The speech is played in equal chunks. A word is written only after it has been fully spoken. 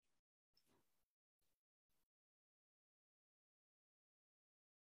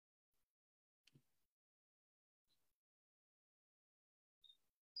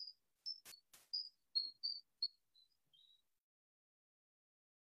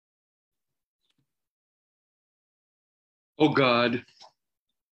O God,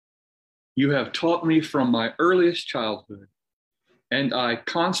 you have taught me from my earliest childhood, and I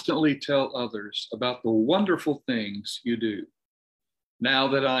constantly tell others about the wonderful things you do. Now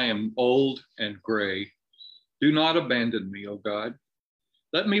that I am old and gray, do not abandon me, O God.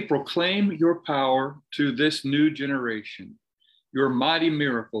 Let me proclaim your power to this new generation, your mighty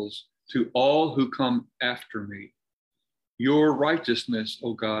miracles to all who come after me. Your righteousness,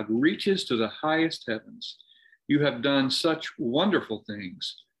 O God, reaches to the highest heavens. You have done such wonderful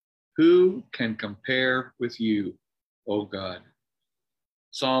things. Who can compare with you, O God?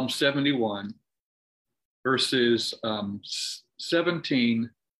 Psalm 71, verses 17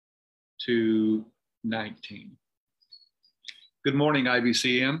 to 19. Good morning,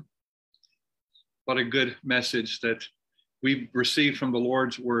 IBCM. What a good message that we've received from the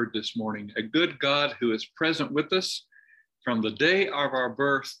Lord's word this morning. A good God who is present with us from the day of our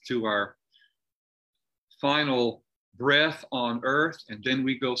birth to our final breath on earth, and then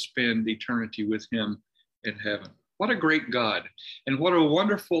we go spend eternity with him in heaven. What a great God, and what a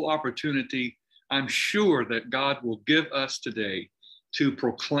wonderful opportunity I'm sure that God will give us today to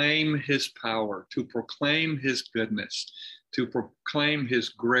proclaim his power, to proclaim his goodness, to proclaim his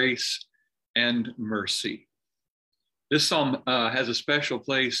grace and mercy. This psalm has a special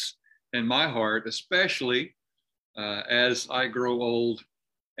place in my heart, especially as I grow old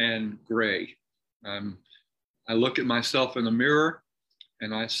and gray. I look at myself in the mirror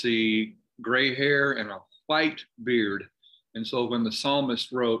and I see gray hair and a white beard. And so when the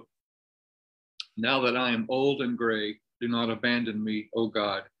psalmist wrote, "Now that I am old and gray, do not abandon me, O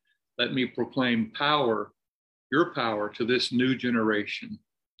God. Let me proclaim power, your power to this new generation."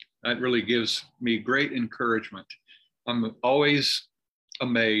 That really gives me great encouragement. I'm always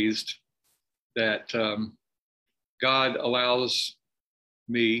amazed that God allows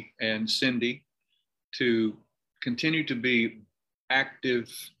me and Cindy to continue to be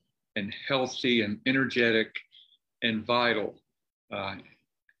active and healthy and energetic and vital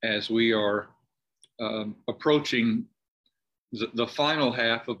as we are approaching the final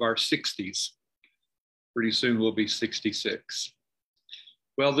half of our 60s. Pretty soon we'll be 66.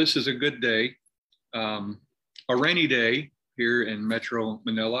 Well, this is a good day, a rainy day here in Metro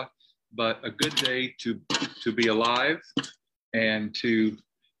Manila, but a good day to be alive and to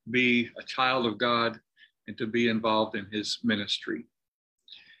be a child of God and to be involved in his ministry.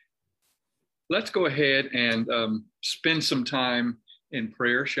 Let's go ahead and spend some time in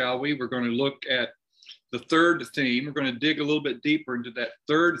prayer, shall we? We're going to look at the third theme. We're going to dig a little bit deeper into that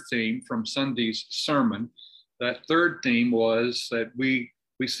third theme from Sunday's sermon. That third theme was that we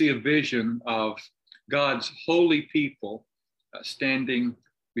see a vision of God's holy people standing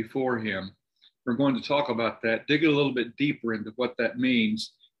before him. We're going to talk about that, dig a little bit deeper into what that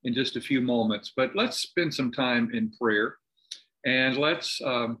means in just a few moments. But let's spend some time in prayer, and let's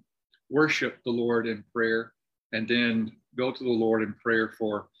worship the Lord in prayer, and then go to the Lord in prayer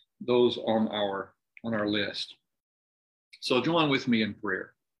for those on our list. So join with me in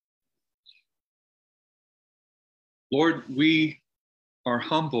prayer. Lord, we are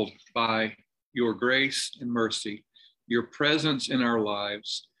humbled by your grace and mercy, your presence in our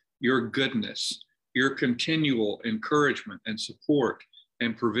lives, your goodness, your continual encouragement and support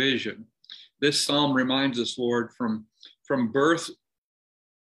and provision. This psalm reminds us, Lord, from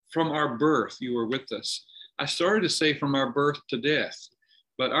our birth, you were with us. I started to say from our birth to death,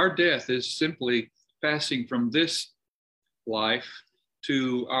 but our death is simply passing from this life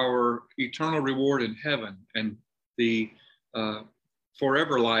to our eternal reward in heaven and the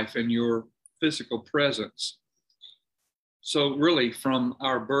forever life in your physical presence. So really, from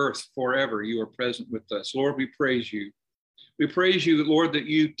our birth forever, you are present with us. Lord, we praise you. We praise you, Lord, that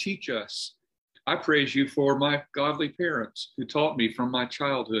you teach us. I praise you for my godly parents who taught me from my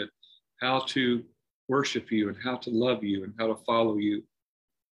childhood how to worship you and how to love you and how to follow you.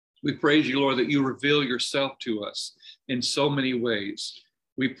 We praise you, Lord, that you reveal yourself to us in so many ways.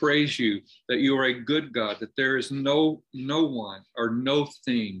 We praise you that you are a good God, that there is no one or no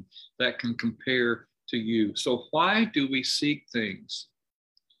thing that can compare to you. So why do we seek things?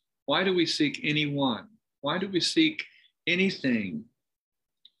 Why do we seek anyone? Why do we seek anything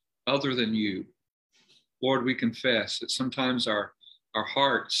other than you? Lord, we confess that sometimes our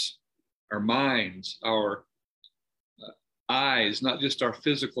hearts, our minds, our eyes, not just our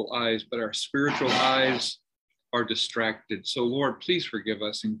physical eyes, but our spiritual eyes are distracted. So Lord, please forgive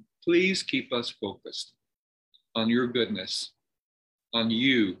us and please keep us focused on your goodness, on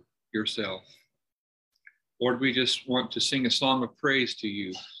you yourself. Lord, we just want to sing a song of praise to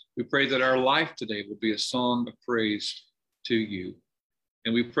you. We pray that our life today will be a song of praise to you.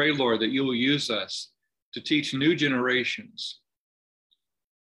 And we pray, Lord, that you will use us to teach new generations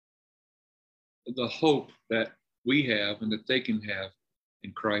the hope that we have and that they can have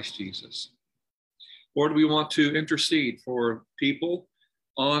in Christ Jesus. Lord, we want to intercede for people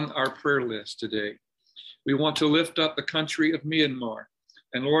on our prayer list today. We want to lift up the country of Myanmar.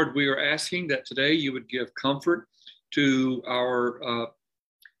 And Lord, we are asking that today you would give comfort to our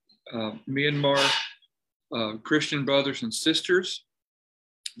Myanmar Christian brothers and sisters,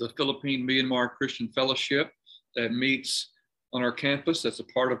 the Philippine Myanmar Christian Fellowship that meets on our campus. That's a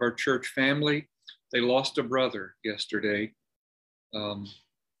part of our church family. They lost a brother yesterday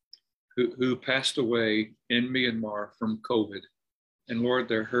who passed away in Myanmar from COVID. And Lord,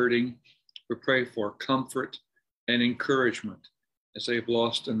 they're hurting. We pray for comfort and encouragement as they've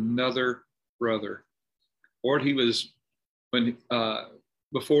lost another brother. Lord, he was,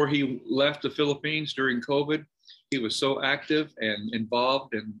 before he left the Philippines during COVID, he was so active and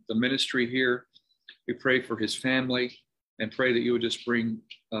involved in the ministry here. We pray for his family and pray that you would just bring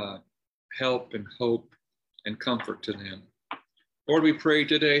help and hope and comfort to them. Lord, we pray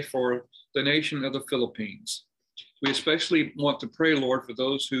today for the nation of the Philippines. We especially want to pray, Lord, for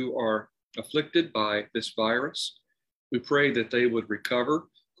those who are afflicted by this virus. We pray that they would recover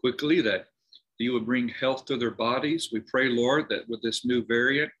quickly, that you would bring health to their bodies. We pray, Lord, that with this new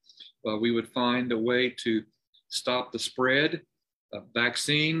variant, we would find a way to stop the spread of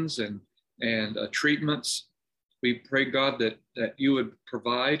vaccines and treatments. We pray, God, that you would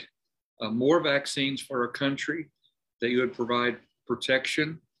provide more vaccines for our country, that you would provide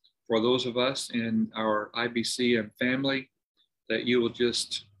protection for those of us in our IBCM family, that you will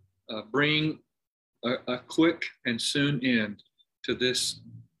just bring a quick and soon end to this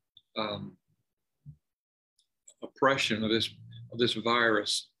oppression of this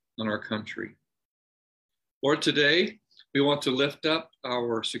virus on our country. Lord, today we want to lift up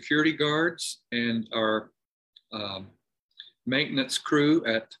our security guards and our maintenance crew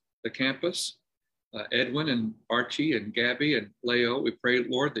at the campus, Edwin and Archie and Gabby and Leo. We pray,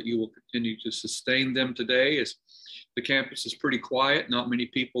 Lord, that you will continue to sustain them today as the campus is pretty quiet, not many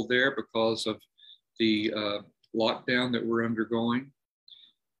people there because of the lockdown that we're undergoing.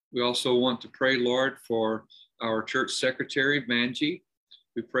 We also want to pray, Lord, for our church secretary, Vanji.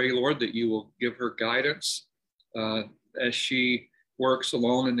 We pray, Lord, that you will give her guidance as she works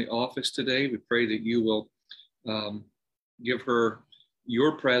alone in the office today. We pray that you will give her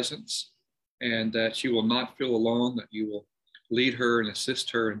your presence and that she will not feel alone, that you will lead her and assist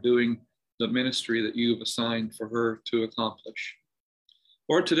her in doing the ministry that you've assigned for her to accomplish.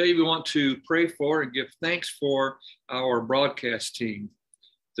 Lord, today we want to pray for and give thanks for our broadcast team,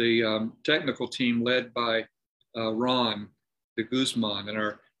 the technical team led by Ron de Guzman, and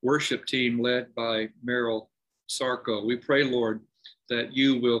our worship team led by Meryl Sarko. We pray, Lord, that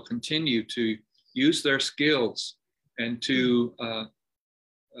you will continue to use their skills and to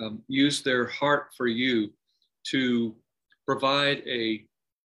use their heart for you to provide a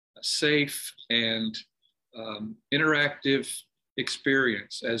safe and interactive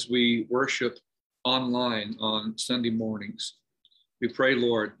experience as we worship online on Sunday mornings. We pray,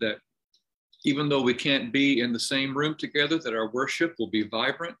 Lord, that even though we can't be in the same room together, that our worship will be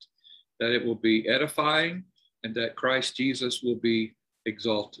vibrant, that it will be edifying, and that Christ Jesus will be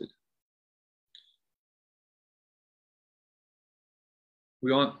exalted.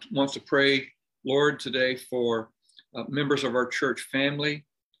 We want to pray, Lord, today for members of our church family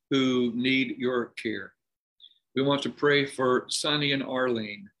who need your care. We want to pray for Sonny and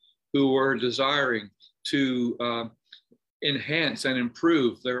Arlene, who are desiring to enhance and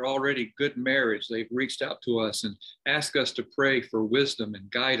improve their already good marriage. They've reached out to us and asked us to pray for wisdom and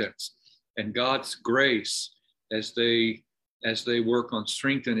guidance and God's grace as they work on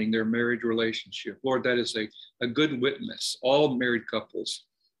strengthening their marriage relationship. Lord, that is a good witness. All married couples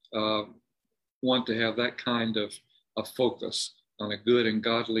want to have that kind of focus on a good and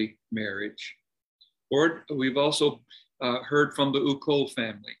godly marriage. Lord, we've also heard from the Ukol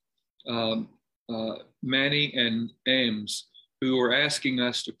family, Manny and Ames, who are asking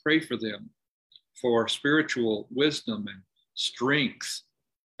us to pray for them for spiritual wisdom and strength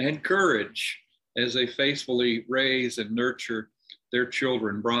and courage as they faithfully raise and nurture their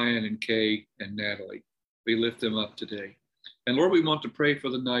children, Brian and Kay and Natalie. We lift them up today. And Lord, we want to pray for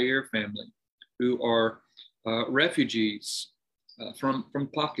the Nair family, who are refugees from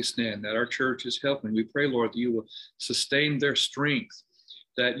Pakistan that our church is helping. We pray, Lord, that you will sustain their strength,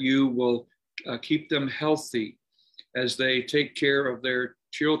 that you will keep them healthy as they take care of their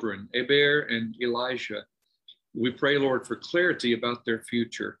children, Eber and Elijah. We pray, Lord, for clarity about their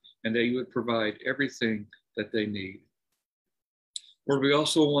future and that you would provide everything that they need. Lord, we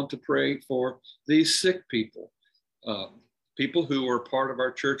also want to pray for these sick people, people who are part of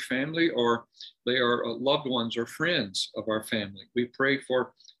our church family, or they are loved ones or friends of our family. We pray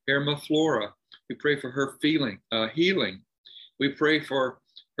for Irma Flora. We pray for her healing. We pray for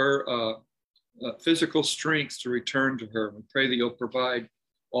her physical strength to return to her. We pray that you'll provide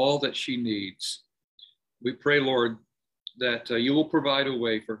all that she needs. We pray, Lord, that you will provide a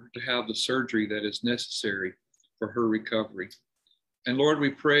way for her to have the surgery that is necessary for her recovery. And Lord, we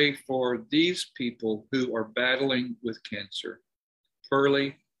pray for these people who are battling with cancer,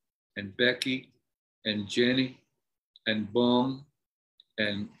 Pearlie and Becky and Jenny and Bong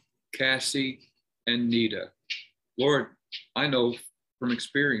and Cassie and Nita. Lord, I know from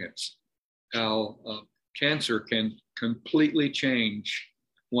experience how cancer can completely change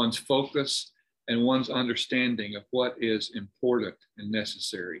one's focus and one's understanding of what is important and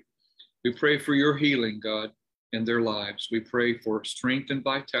necessary. We pray for your healing, God, in their lives. We pray for strength and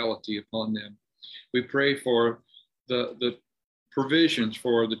vitality upon them. We pray for the provisions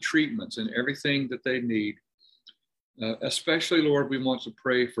for the treatments and everything that they need. Especially, Lord, we want to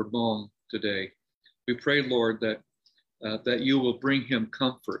pray for Bong today. We pray, Lord, that you will bring him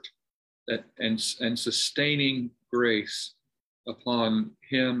comfort and sustaining grace upon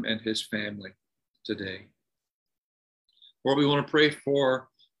him and his family today. Lord, we want to pray for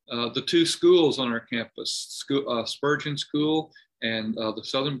the two schools on our campus, Spurgeon School and the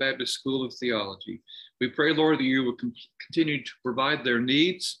Southern Baptist School of Theology. We pray, Lord, that you will continue to provide their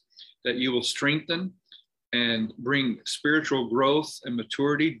needs, that you will strengthen and bring spiritual growth and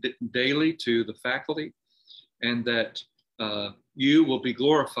maturity daily to the faculty, and that you will be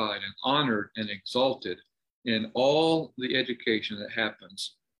glorified and honored and exalted in all the education that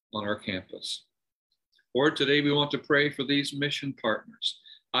happens on our campus. Lord, today we want to pray for these mission partners,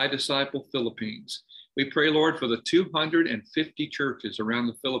 iDisciple Philippines. We pray, Lord, for the 250 churches around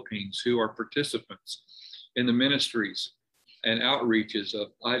the Philippines who are participants in the ministries and outreaches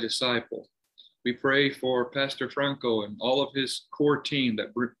of iDisciple. We pray for Pastor Franco and all of his core team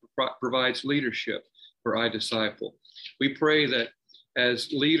that provides leadership for iDisciple. We pray that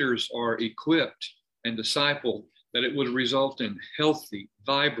as leaders are equipped and discipled, that it would result in healthy,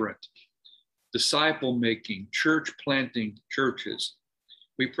 vibrant, disciple-making, church-planting churches.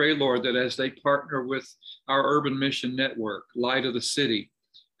 We pray, Lord, that as they partner with our urban mission network, Light of the City,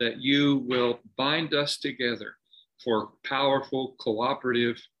 that you will bind us together for powerful,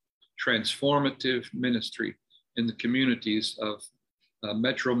 cooperative, transformative ministry in the communities of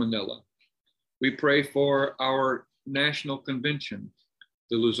Metro Manila. We pray for our national convention,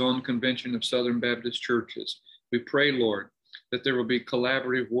 the Luzon Convention of Southern Baptist Churches. We pray, Lord, that there will be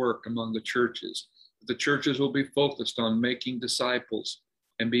collaborative work among the churches. The churches will be focused on making disciples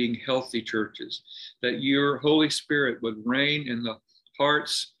and being healthy churches, that your Holy Spirit would reign in the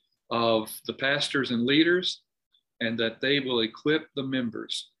hearts of the pastors and leaders, and that they will equip the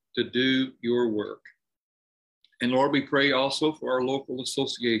members to do your work. And Lord, we pray also for our local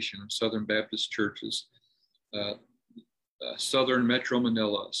association of Southern Baptist Churches, Southern Metro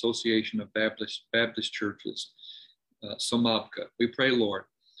Manila Association of Baptist Churches, SOMABCA. We pray, Lord,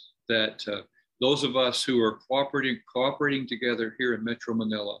 that those of us who are cooperating together here in Metro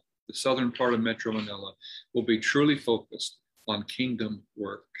Manila, the southern part of Metro Manila, will be truly focused on kingdom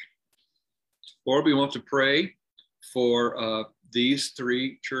work. Lord, we want to pray for these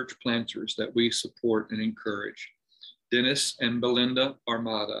three church planters that we support and encourage: Dennis and Belinda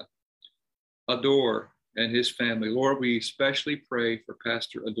Armada, Ador and his family. Lord, we especially pray for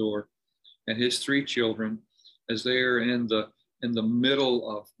Pastor Ador and his three children as they are in the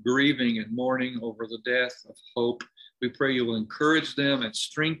middle of grieving and mourning over the death of Hope. We pray you will encourage them and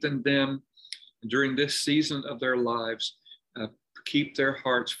strengthen them during this season of their lives. Keep their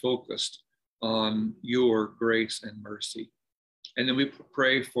hearts focused on your grace and mercy. And then we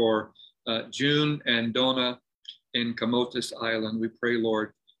pray for June and Donna in Camotes Island. We pray,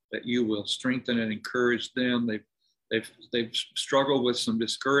 Lord, that you will strengthen and encourage them. They've struggled with some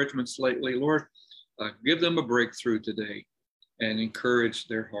discouragements lately. Lord, give them a breakthrough today and encourage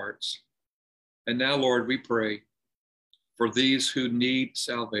their hearts. And now, Lord, we pray for these who need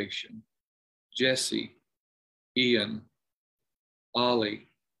salvation: Jesse, Ian, Ollie,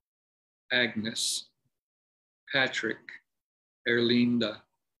 Agnes, Patrick, Erlinda,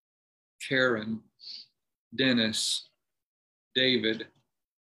 Karen, Dennis, David,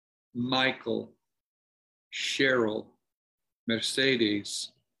 Michael, Cheryl,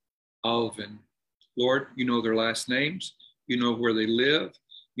 Mercedes, Alvin. Lord, you know their last names. You know where they live.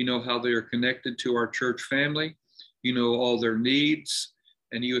 You know how they are connected to our church family. You know all their needs,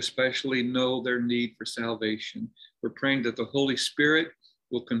 and you especially know their need for salvation. We're praying that the Holy Spirit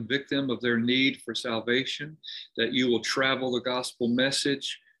will convict them of their need for salvation, that you will travel the gospel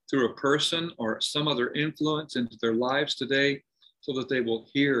message through a person or some other influence into their lives today so that they will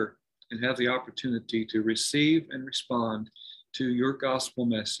hear and have the opportunity to receive and respond to your gospel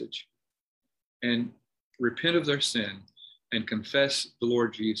message and repent of their sin and confess the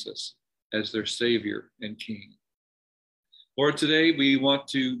Lord Jesus as their Savior and King. Lord, today we want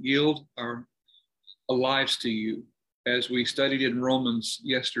to yield our lives to you as we studied in Romans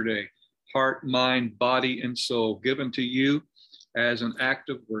yesterday, heart, mind, body, and soul given to you as an act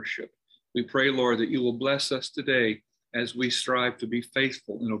of worship. We pray, Lord, that you will bless us today as we strive to be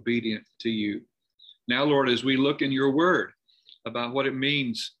faithful and obedient to you. Now, Lord, as we look in your word about what it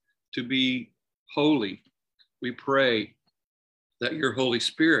means to be holy, we pray that your Holy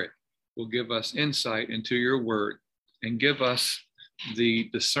Spirit will give us insight into your word and give us the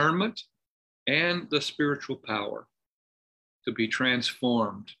discernment and the spiritual power to be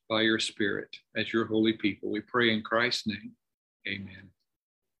transformed by your Spirit as your holy people. We pray in Christ's name. Amen.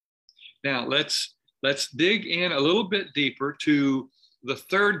 Now let's dig in a little bit deeper to the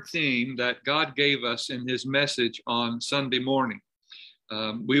third theme that God gave us in his message on Sunday morning.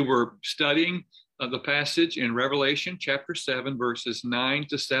 We were studying the passage in Revelation chapter 7, verses 9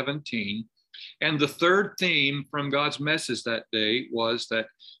 to 17. And the third theme from God's message that day was that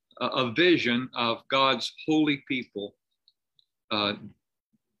a vision of God's holy people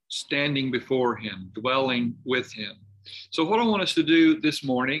standing before him, dwelling with him. So what I want us to do this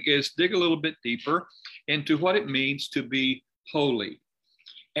morning is dig a little bit deeper into what it means to be holy.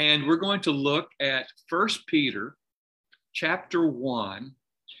 And we're going to look at 1 Peter chapter 1,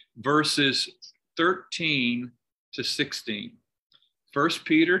 verses 13 to 16. 1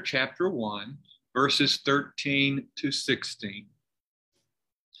 Peter chapter 1, verses 13 to 16.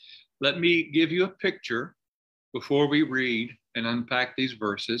 Let me give you a picture before we read and unpack these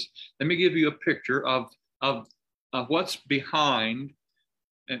verses. Let me give you a picture of what's behind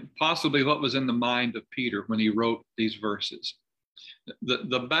and possibly what was in the mind of Peter when he wrote these verses.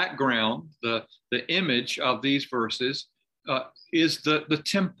 The background, the image of these verses is the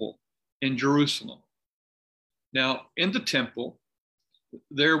temple in Jerusalem. Now, in the temple,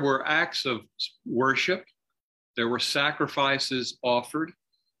 there were acts of worship, there were sacrifices offered,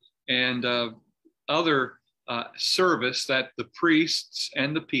 and other service that the priests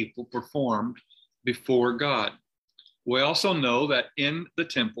and the people performed before God. We also know that in the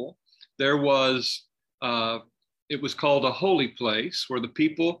temple, there was, it was called a holy place where the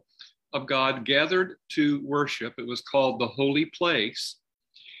people of God gathered to worship. It was called the holy place.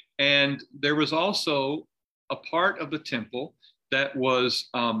 And there was also a part of the temple that was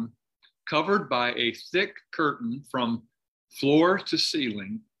covered by a thick curtain from floor to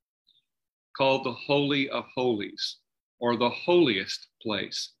ceiling called the Holy of Holies, or the holiest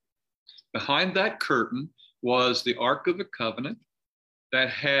place. Behind that curtain was the Ark of the Covenant that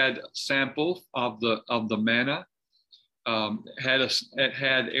had samples of the manna. It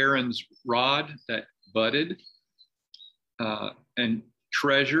had Aaron's rod that budded, and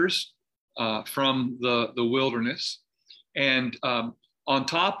treasures from the wilderness. And on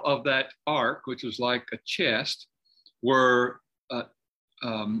top of that ark, which was like a chest, were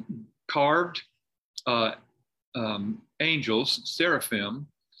carved angels, seraphim,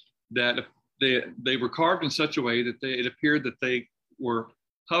 that they were carved in such a way that it appeared that they were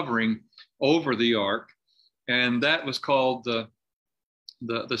hovering over the ark, and that was called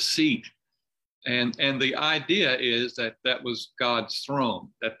the seat. And the idea is that was God's throne,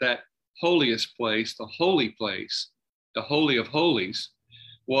 that holiest place, the holy place, the Holy of Holies,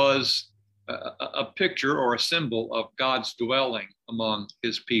 was a picture or a symbol of God's dwelling among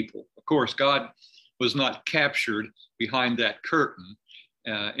his people. Of course, God was not captured behind that curtain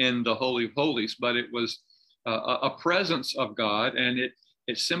in the Holy of Holies, but it was a presence of God, and it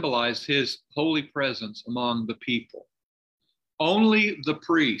symbolized his holy presence among the people. Only the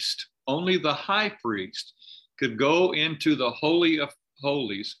priest, only the high priest could go into the Holy of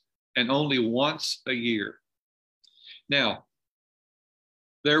Holies, and only once a year. Now,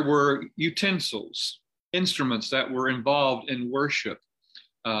 there were utensils, instruments that were involved in worship,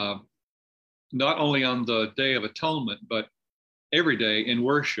 not only on the Day of Atonement, but every day in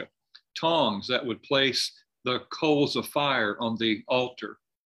worship. Tongs that would place the coals of fire on the altar.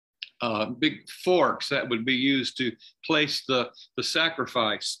 Big forks that would be used to place the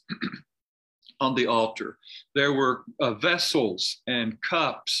sacrifice on the altar. There were vessels and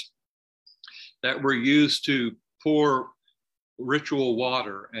cups that were used to pour ritual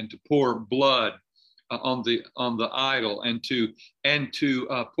water and to pour blood on the idol, and to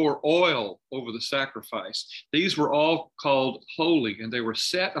pour oil over the sacrifice. These were all called holy, and they were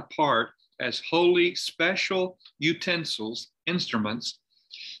set apart as holy, special utensils, instruments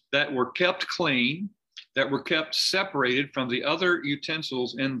that were kept clean, that were kept separated from the other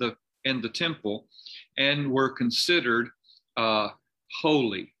utensils in the temple, and were considered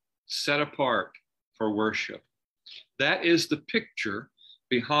holy, set apart for worship. That is the picture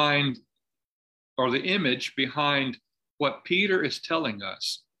behind, or the image behind, what Peter is telling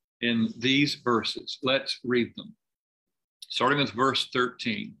us in these verses. Let's read them. Starting with verse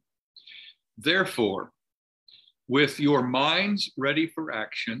 13. Therefore, with your minds ready for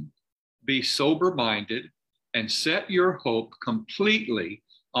action, be sober-minded and set your hope completely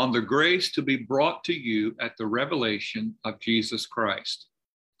on the grace to be brought to you at the revelation of Jesus Christ.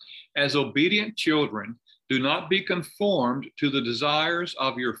 As obedient children, do not be conformed to the desires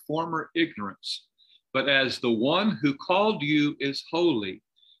of your former ignorance, but as the one who called you is holy,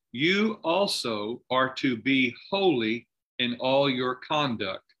 you also are to be holy in all your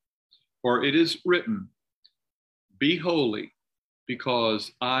conduct. For it is written, be holy,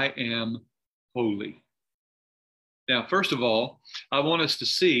 because I am holy. Now, first of all, I want us to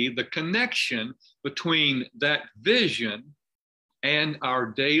see the connection between that vision and our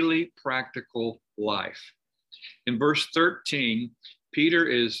daily practical life. In verse 13, Peter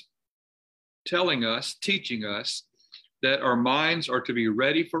is telling us, teaching us, that our minds are to be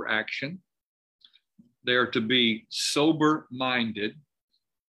ready for action. They are to be sober-minded,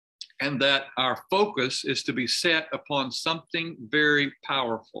 and that our focus is to be set upon something very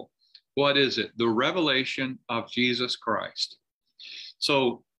powerful. What is it? The revelation of Jesus Christ.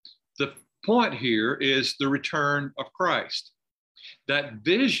 So the point here is the return of Christ. That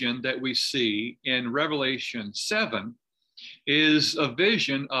vision that we see in Revelation 7 is a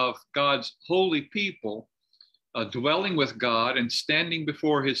vision of God's holy people dwelling with God and standing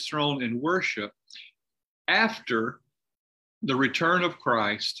before his throne in worship after the return of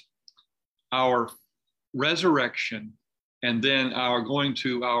Christ, our resurrection, and then our going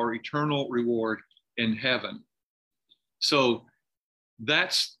to our eternal reward in heaven. So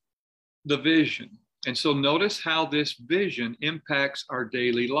that's the vision. And so notice how this vision impacts our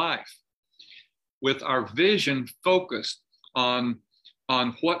daily life. With our vision focused on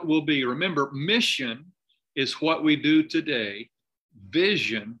what will be. Remember, mission is what we do today.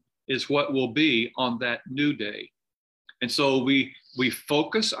 Vision is what will be on that new day. And so we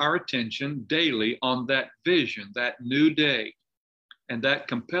focus our attention daily on that vision, that new day. And that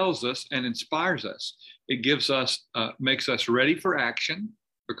compels us and inspires us. It gives us, makes us ready for action,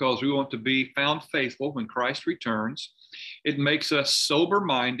 because we want to be found faithful when Christ returns. It makes us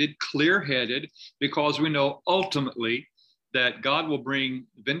sober-minded, clear-headed, because we know ultimately that God will bring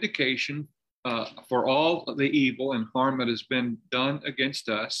vindication for all the evil and harm that has been done against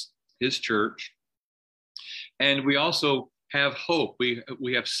us, his church. And we also have hope.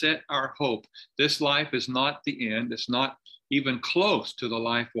 We have set our hope. This life is not the end. It's not even close to the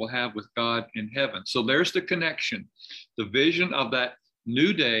life we'll have with God in heaven. So there's the connection, the vision of that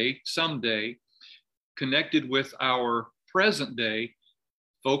new day, someday, connected with our present day,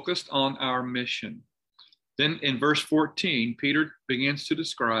 focused on our mission. Then in verse 14, Peter begins to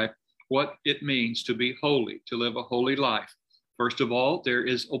describe what it means to be holy, to live a holy life. First of all, there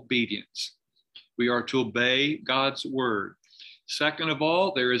is obedience. We are to obey God's word. Second of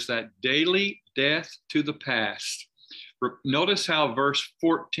all, there is that daily death to the past. Notice how verse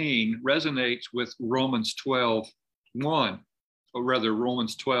 14 resonates with Romans 12:1, or rather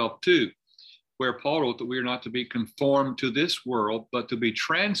Romans 12:2, where Paul wrote that we are not to be conformed to this world, but to be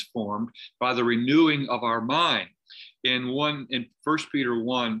transformed by the renewing of our mind. In 1 Peter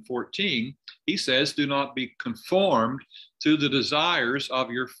 1:14, he says, do not be conformed to the desires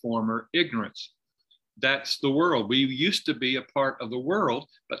of your former ignorance. That's the world. We used to be a part of the world,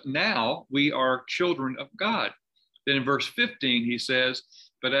 but now we are children of God. Then in verse 15, he says,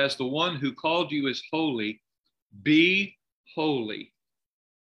 but as the one who called you is holy, be holy.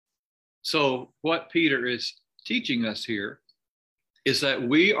 So what Peter is teaching us here is that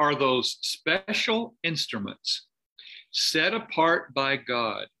we are those special instruments set apart by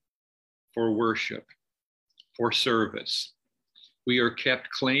God for worship, for service. We are kept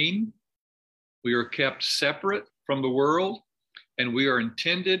clean. We are kept separate from the world, and we are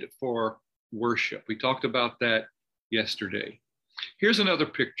intended for worship. We talked about that yesterday. Here's another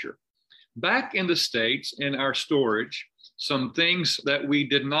picture. Back in the States, in our storage, some things that we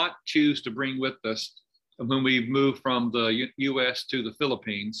did not choose to bring with us when we moved from the US to the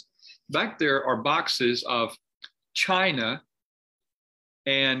Philippines. Back there are boxes of china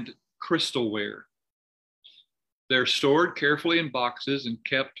and crystalware. They're stored carefully in boxes and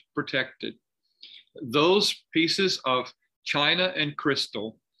kept protected. Those pieces of china and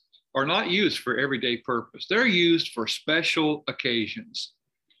crystal are not used for everyday purpose. They're used for special occasions.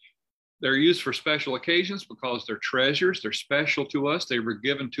 They're used for special occasions because they're treasures. They're special to us. They were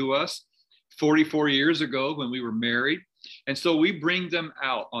given to us 44 years ago when we were married. And so we bring them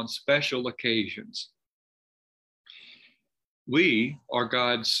out on special occasions. We are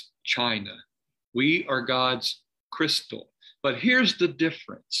God's china. We are God's crystal. But here's the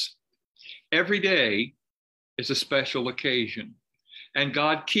difference. Every day is a special occasion, and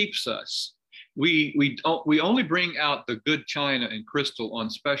God keeps us. We only bring out the good china and crystal on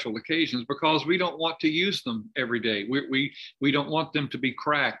special occasions because we don't want to use them every day. We don't want them to be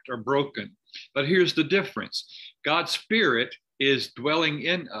cracked or broken. But here's the difference. God's Spirit is dwelling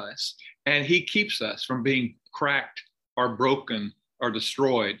in us, and he keeps us from being cracked or broken or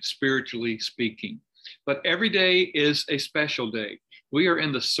destroyed, spiritually speaking. But every day is a special day. We are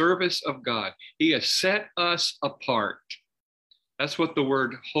in the service of God. He has set us apart. That's what the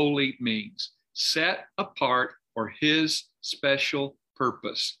word holy means. Set apart for his special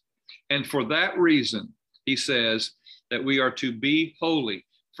purpose. And for that reason, he says that we are to be holy.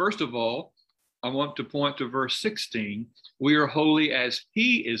 First of all, I want to point to verse 16. We are holy as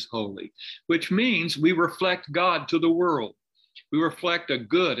he is holy, which means we reflect God to the world. We reflect a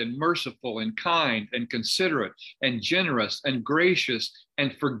good and merciful and kind and considerate and generous and gracious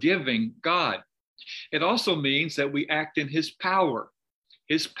and forgiving God. It also means that we act in his power.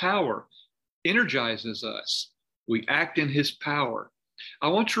 His power energizes us. We act in his power. I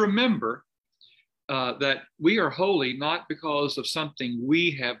want to remember that we are holy not because of something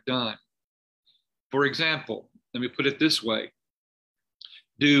we have done. For example, let me put it this way.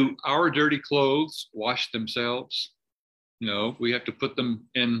 Do our dirty clothes wash themselves? No, we have to put them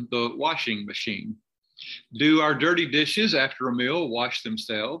in the washing machine. Do our dirty dishes after a meal wash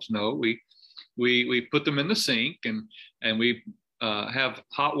themselves? No, we put them in the sink and we have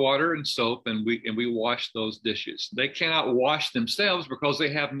hot water and soap and we wash those dishes. They cannot wash themselves because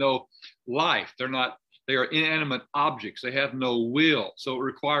they have no life. They are inanimate objects. They have no will. So it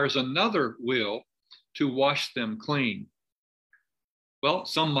requires another will to wash them clean. Well,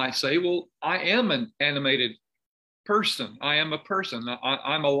 some might say, well, I am an animated person. I am a person.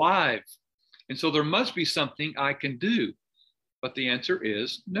 I'm alive. And so there must be something I can do. But the answer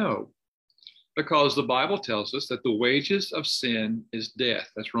is no, because the Bible tells us that the wages of sin is death.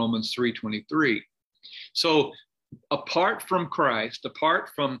 That's Romans 3:23. So apart from Christ, apart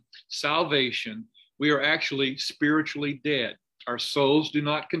from salvation, we are actually spiritually dead. Our souls do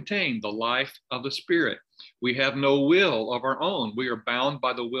not contain the life of the Spirit. We have no will of our own. We are bound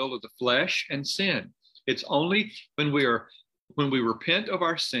by the will of the flesh and sin. It's only when we repent of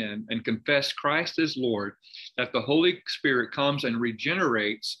our sin and confess Christ as Lord that the Holy Spirit comes and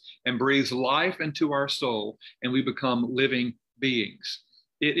regenerates and breathes life into our soul, and we become living beings.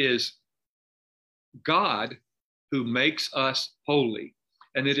 It is God who makes us holy,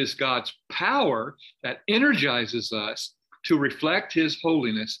 and it is God's power that energizes us to reflect his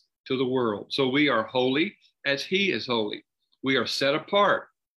holiness to the world. So we are holy as he is holy. We are set apart.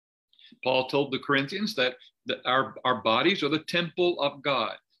 Paul told the Corinthians that our bodies are the temple of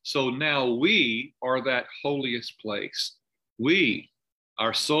God. So now we are that holiest place. We,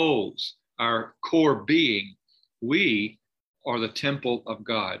 our souls, our core being, we are the temple of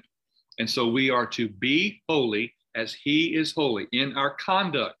God. And so we are to be holy as he is holy in our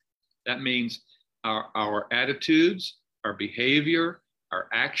conduct. That means our attitudes, our behavior, our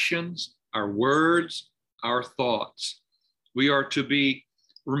actions, our words, our thoughts. We are to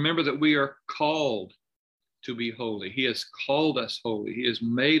remember that we are called to be holy. He has called us holy. He has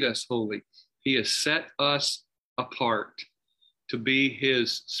made us holy. He has set us apart to be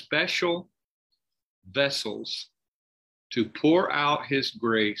his special vessels to pour out his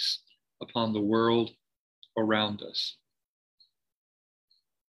grace upon the world around us.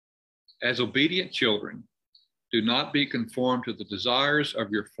 As obedient children, do not be conformed to the desires of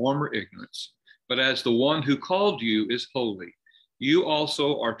your former ignorance, but as the one who called you is holy, you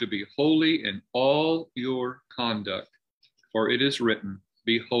also are to be holy in all your conduct. For it is written,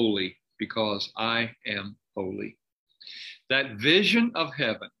 be holy, because I am holy. That vision of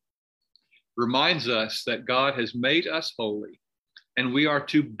heaven reminds us that God has made us holy, and we are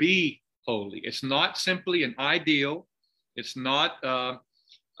to be holy. It's not simply an ideal. It's not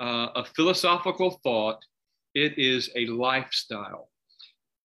a philosophical thought. It is a lifestyle.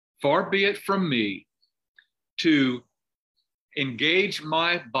 Far be it from me to engage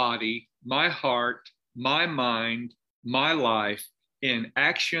my body, my heart, my mind, my life in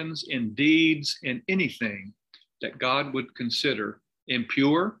actions, in deeds, in anything that God would consider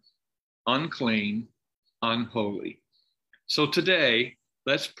impure, unclean, unholy. So today,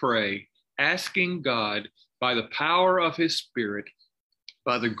 let's pray, asking God by the power of his Spirit,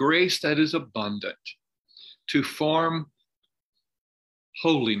 by the grace that is abundant, to form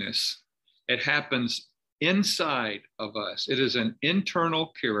holiness. It happens inside of us. It is an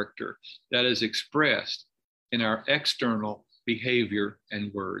internal character that is expressed in our external behavior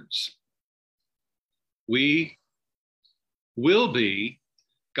and words. We will be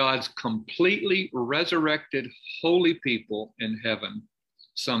God's completely resurrected holy people in heaven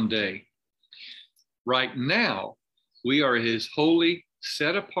someday. Right now, we are his holy,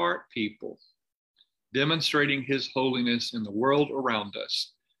 set apart people, demonstrating his holiness in the world around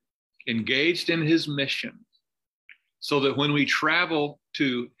us, engaged in his mission, so that when we travel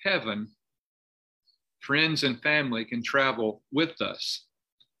to heaven, friends and family can travel with us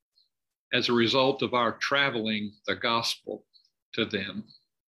as a result of our traveling the gospel to them.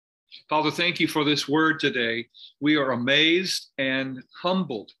 Father, thank you for this word today. We are amazed and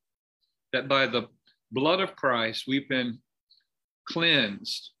humbled that by the blood of Christ, we've been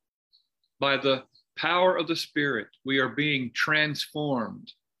cleansed. By the power of the Spirit, we are being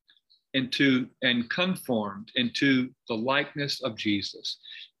transformed into and conformed into the likeness of Jesus.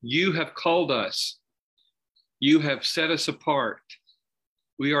 You have called us. You have set us apart.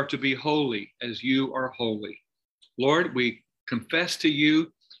 We are to be holy as you are holy. Lord, we confess to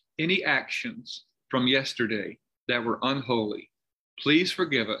you any actions from yesterday that were unholy. Please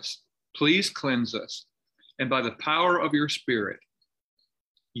forgive us. Please cleanse us. And by the power of your Spirit,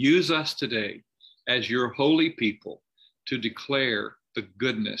 use us today as your holy people to declare the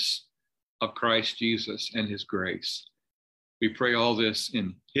goodness of Christ Jesus and his grace. We pray all this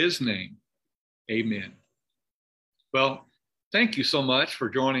in his name. Amen. Well, thank you so much for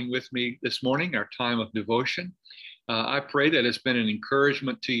joining with me this morning, our time of devotion. I pray that it's been an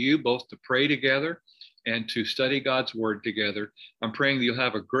encouragement to you both to pray together and to study God's word together. I'm praying that you'll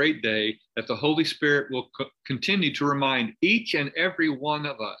have a great day, that the Holy Spirit will continue to remind each and every one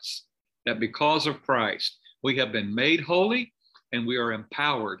of us that because of Christ, we have been made holy and we are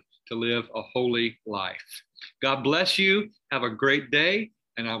empowered to live a holy life. God bless you. Have a great day,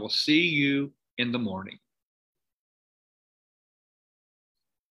 and I will see you in the morning.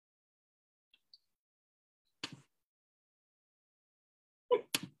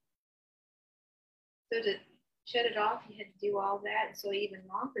 So to shut it off, you had to do all that, and so even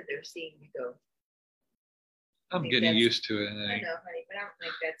longer they're seeing you go. I'm getting used to it. I know, honey, but I don't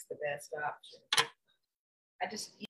think that's the best option. I just